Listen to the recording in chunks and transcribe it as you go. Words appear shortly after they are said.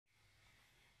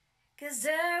'Cause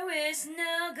there is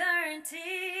no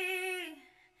guarantee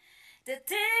that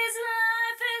this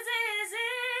life is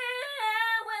easy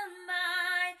when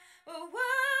my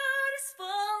world is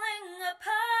falling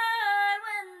apart,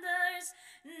 when there's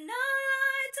no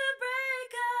light to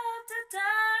break up the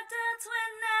dark. That's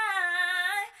when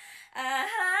I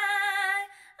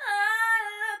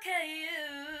look at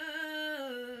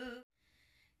you.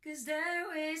 'Cause there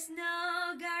is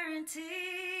no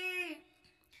guarantee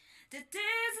that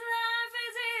this life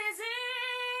is easy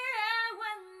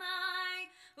when my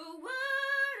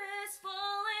world is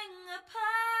falling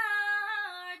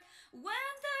apart,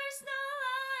 when there's no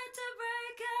light to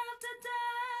break up the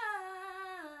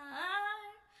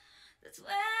dark. That's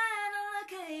when I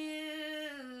look at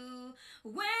you,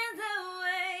 when the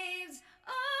waves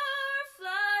are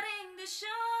flooding the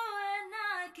shore and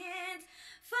I can't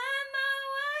find my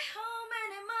way home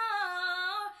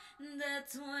anymore.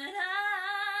 That's when look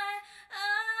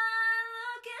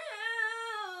at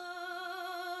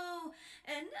you,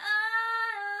 and I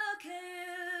look at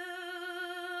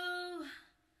you.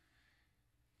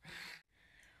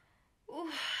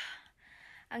 Ooh,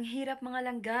 ang hirap mga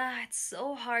langga. It's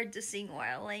so hard to sing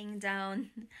while laying down.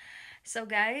 So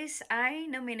guys, I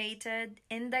nominated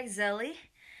Inday Zelly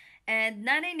and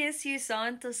Nanay Miss You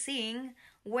song to sing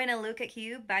When I Look at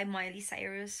You by Miley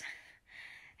Cyrus.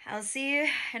 I'll see you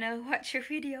and I'll watch your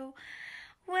video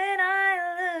when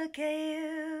I look at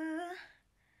you.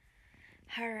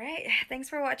 Alright, thanks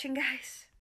for watching guys.